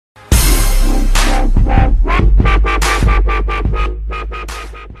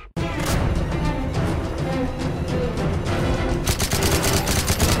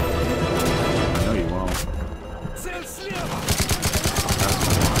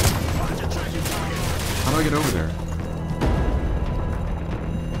get over there?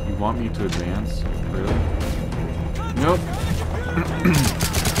 You want me to advance? Really? Nope.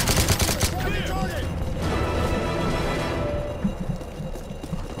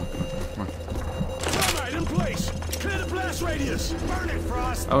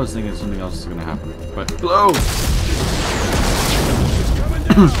 I was thinking something else is gonna happen, but blow!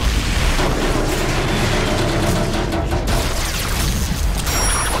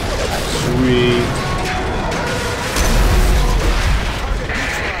 Sweet.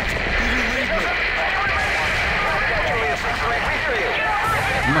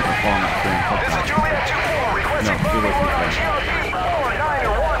 I'm not gonna fall on that thing. No, get away from the thing.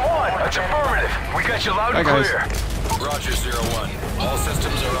 That's affirmative. We got you loud and clear. Roger, 01. All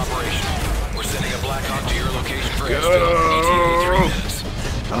systems are operational. We're sending a Black Hawk to your location for exfil. ETA 3 minutes.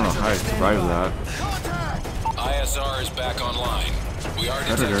 I don't know how I survived that. ISR is back online. We are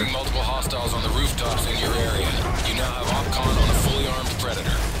detecting multiple hostiles on the rooftops in your area. You now have OpCon on a fully armed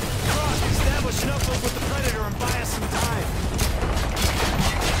Predator. Establish snuffles with the Predator and buy us some time.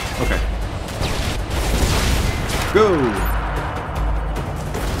 Okay. Go!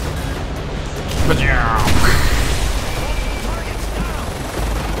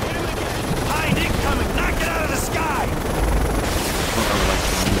 Hind incoming! Knock it out of the sky!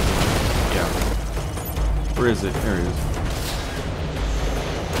 Yeah. Where is it? There it is.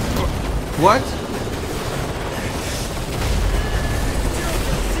 What?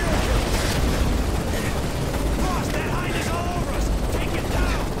 Frost, that hind is all over us! Take it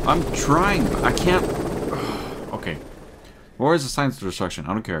down! I'm trying. I can't. Okay. War is a science of destruction.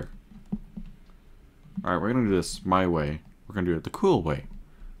 I don't care. Alright, we're gonna do this my way. We're gonna do it the cool way.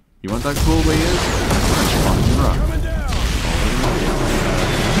 You want that cool way is? Coming down!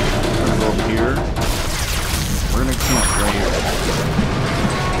 We're gonna go over here. We're gonna camp right here.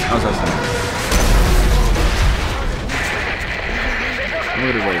 How's that sound? I'm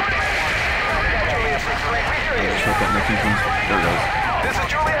gonna wait. Just hope that nothing comes. There it goes. This is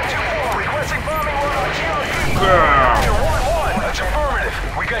Juliet 2-4, requesting bombing run on GLG. Roger 1-1, that's affirmative.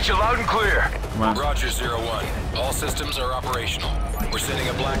 We got you loud and clear. Come on. Roger, 01. All systems are operational. We're sending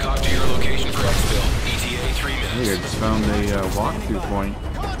a Black Hawk to your location for exfil. ETA 3 minutes. Hey, I just found a walkthrough point.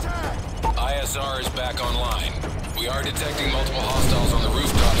 ISR is back online. We are detecting multiple hostiles on the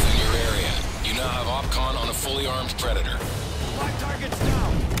rooftops in your area. You now have OpCon on a fully armed Predator. Black targets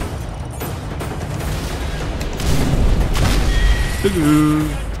down. Good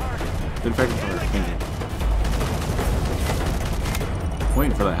effect for thank you.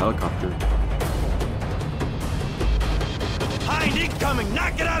 Waiting for that helicopter. Hind incoming!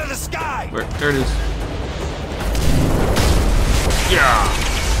 Knock it out of the sky! Where? There it is. Yeah.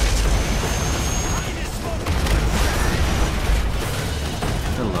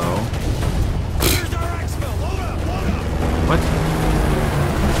 Hello. Here's our exfil. Load up, load up. What?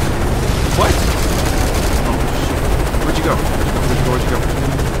 What? Oh shit! Where'd you go? Where'd you go?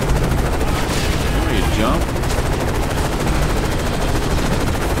 Where'd you jump?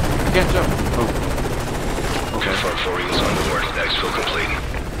 I can't jump. Oh. Okay. Confirm 4 units on board. Exfil complete.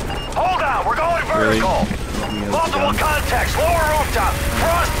 Hold on, we're going Really? vertical. Multiple contacts, lower rooftop.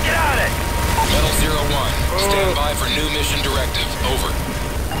 Frost, get on it. Metal 01. Stand by for new mission directive. Over.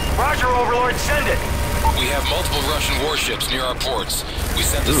 Roger, Overlord, send it. We have multiple Russian warships near our ports. We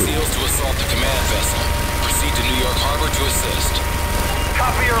sent the SEALs to assault the command vessel. Proceed to New York Harbor to assist.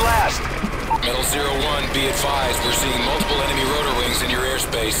 Copy your last. Metal 01, be advised, we're seeing multiple enemy rotor wings in your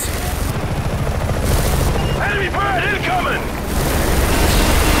airspace. Enemy bird incoming.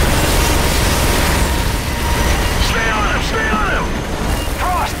 Stay on him, stay on him.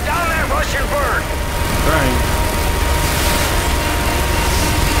 Frost, down that Russian bird. Trying.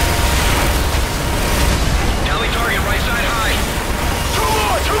 Tally target right side high.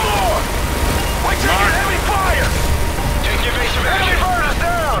 Two more. We're taking heavy fire. Take evasive Enemy action. bird is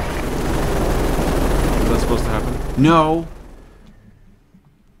down. Is that supposed to happen? No.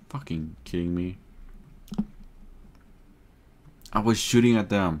 Fucking kidding me. I was shooting at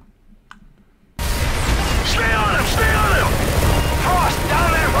them.